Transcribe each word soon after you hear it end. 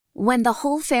When the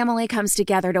whole family comes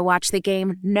together to watch the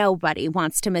game, nobody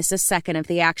wants to miss a second of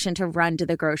the action to run to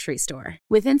the grocery store.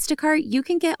 With Instacart, you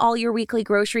can get all your weekly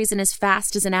groceries in as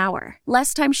fast as an hour.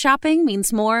 Less time shopping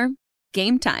means more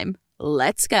game time.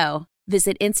 Let's go.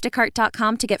 Visit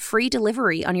instacart.com to get free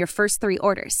delivery on your first 3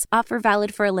 orders. Offer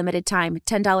valid for a limited time.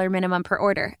 $10 minimum per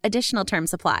order. Additional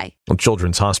terms apply. Well,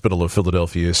 Children's Hospital of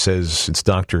Philadelphia says its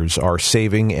doctors are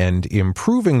saving and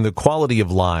improving the quality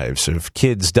of lives of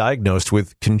kids diagnosed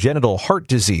with congenital heart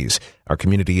disease. Our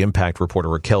community impact reporter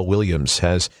Racquel Williams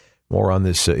has more on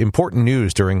this important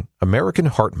news during American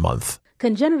Heart Month.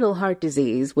 Congenital heart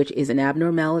disease, which is an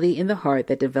abnormality in the heart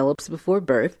that develops before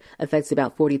birth, affects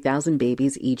about 40,000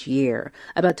 babies each year.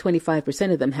 About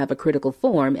 25% of them have a critical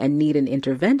form and need an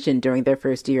intervention during their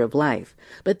first year of life.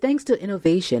 But thanks to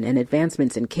innovation and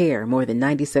advancements in care, more than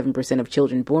 97% of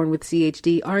children born with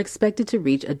CHD are expected to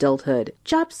reach adulthood.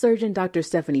 CHOP surgeon Dr.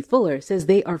 Stephanie Fuller says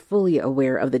they are fully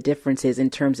aware of the differences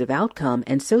in terms of outcome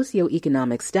and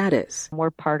socioeconomic status. We're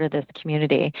part of this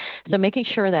community, so making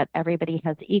sure that everybody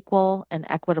has equal and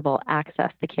equitable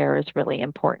access to care is really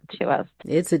important to us.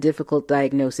 It's a difficult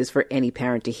diagnosis for any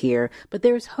parent to hear, but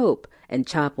there's hope, and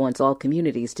CHOP wants all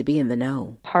communities to be in the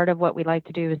know. Part of what we like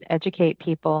to do is educate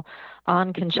people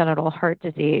on congenital heart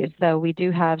disease. So we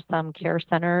do have some care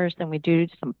centers and we do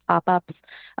some pop-ups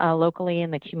locally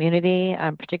in the community,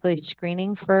 particularly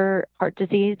screening for heart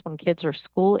disease when kids are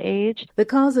school age. The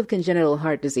cause of congenital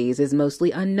heart disease is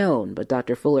mostly unknown, but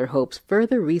Dr. Fuller hopes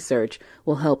further research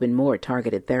will help in more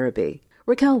targeted therapy.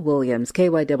 Racquel Williams,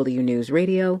 KYW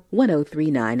Newsradio,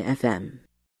 103.9 FM.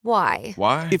 Why?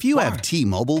 If you have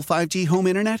T-Mobile 5G home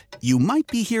internet, you might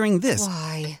be hearing this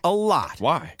a lot.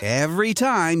 Why? Every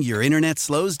time your internet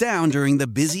slows down during the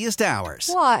busiest hours.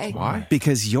 Why?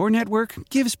 Because your network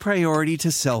gives priority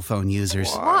to cell phone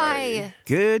users. Why?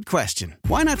 Good question.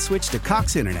 Why not switch to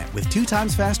Cox Internet with 2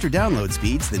 times faster download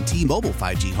speeds than T-Mobile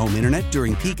 5G home internet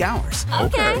during peak hours?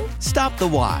 Okay. Stop the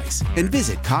whys and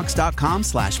visit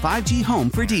cox.com/5G home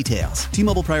for details.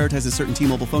 T-Mobile prioritizes certain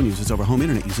T-Mobile phone users over home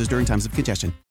internet users during times of congestion.